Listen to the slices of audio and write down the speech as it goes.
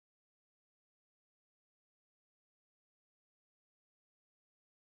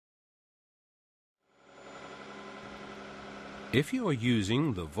If you are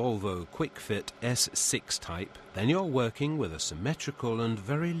using the Volvo QuickFit S6 type, then you're working with a symmetrical and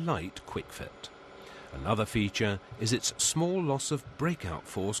very light QuickFit. Another feature is its small loss of breakout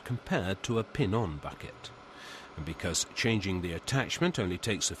force compared to a pin-on bucket. And because changing the attachment only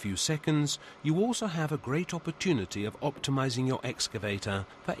takes a few seconds, you also have a great opportunity of optimizing your excavator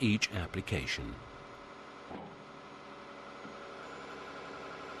for each application.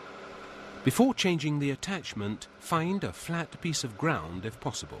 Before changing the attachment, find a flat piece of ground if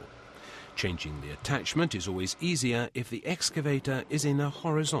possible. Changing the attachment is always easier if the excavator is in a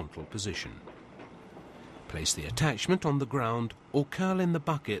horizontal position. Place the attachment on the ground or curl in the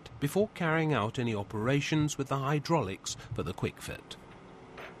bucket before carrying out any operations with the hydraulics for the QuickFit.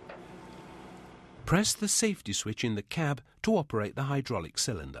 Press the safety switch in the cab to operate the hydraulic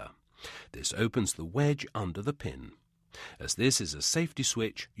cylinder. This opens the wedge under the pin. As this is a safety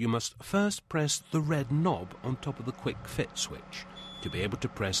switch, you must first press the red knob on top of the QuickFit switch to be able to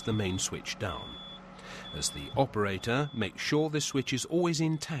press the main switch down. As the operator, make sure this switch is always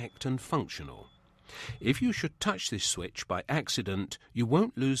intact and functional. If you should touch this switch by accident, you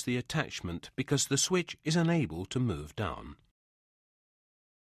won't lose the attachment because the switch is unable to move down.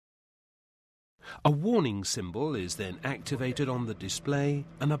 A warning symbol is then activated on the display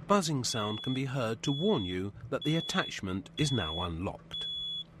and a buzzing sound can be heard to warn you that the attachment is now unlocked.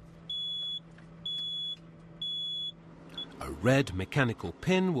 A red mechanical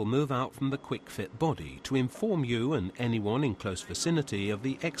pin will move out from the QuickFit body to inform you and anyone in close vicinity of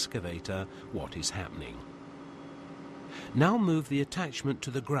the excavator what is happening. Now move the attachment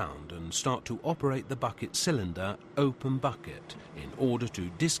to the ground and start to operate the bucket cylinder open bucket in order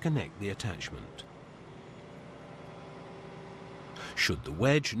to disconnect the attachment. Should the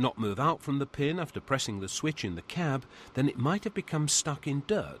wedge not move out from the pin after pressing the switch in the cab, then it might have become stuck in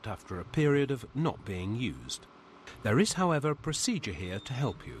dirt after a period of not being used. There is, however, a procedure here to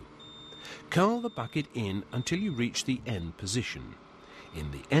help you. Curl the bucket in until you reach the end position.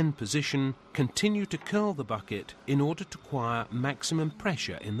 In the end position, continue to curl the bucket in order to acquire maximum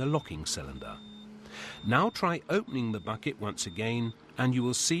pressure in the locking cylinder. Now try opening the bucket once again and you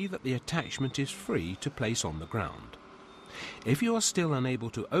will see that the attachment is free to place on the ground. If you are still unable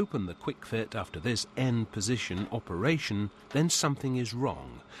to open the QuickFit after this end position operation, then something is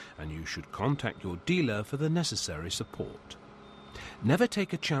wrong and you should contact your dealer for the necessary support. Never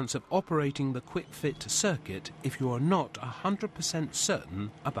take a chance of operating the QuickFit circuit if you are not 100%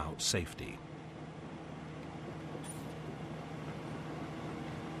 certain about safety.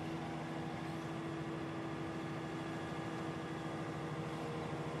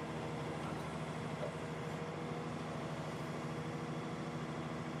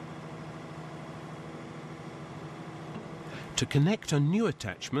 To connect a new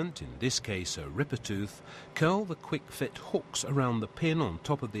attachment, in this case a ripper tooth, curl the QuickFit hooks around the pin on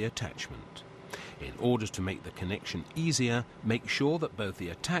top of the attachment. In order to make the connection easier, make sure that both the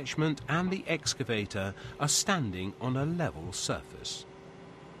attachment and the excavator are standing on a level surface.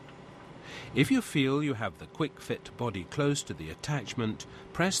 If you feel you have the QuickFit body close to the attachment,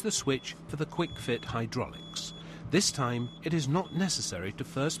 press the switch for the QuickFit hydraulics. This time it is not necessary to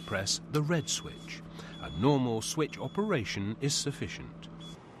first press the red switch. A normal switch operation is sufficient.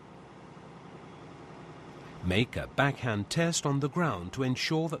 Make a backhand test on the ground to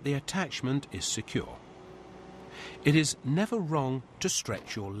ensure that the attachment is secure. It is never wrong to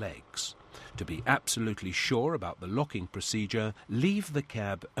stretch your legs. To be absolutely sure about the locking procedure, leave the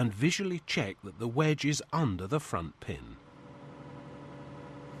cab and visually check that the wedge is under the front pin.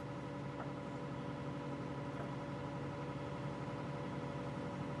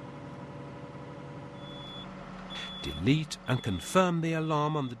 Delete and confirm the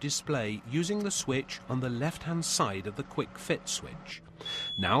alarm on the display using the switch on the left-hand side of the QuickFit switch.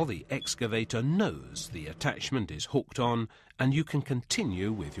 Now the excavator knows the attachment is hooked on and you can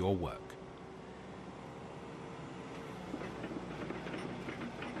continue with your work.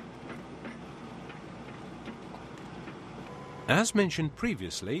 As mentioned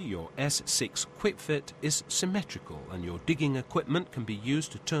previously, your S6 QuickFit is symmetrical and your digging equipment can be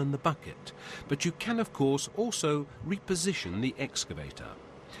used to turn the bucket, but you can of course also reposition the excavator.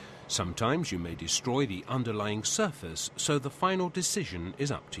 Sometimes you may destroy the underlying surface, so the final decision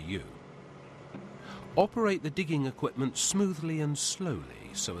is up to you. Operate the digging equipment smoothly and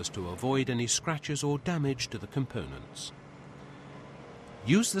slowly so as to avoid any scratches or damage to the components.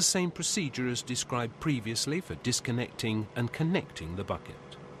 Use the same procedure as described previously for disconnecting and connecting the bucket.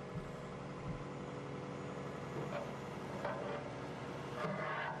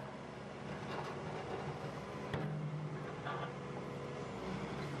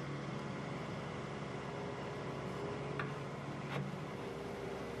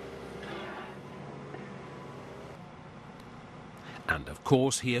 And of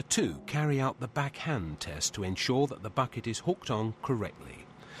course here too carry out the backhand test to ensure that the bucket is hooked on correctly.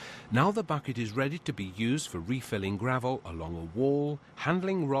 Now the bucket is ready to be used for refilling gravel along a wall,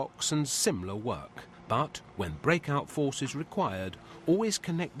 handling rocks and similar work. But when breakout force is required, always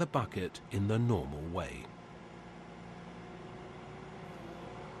connect the bucket in the normal way.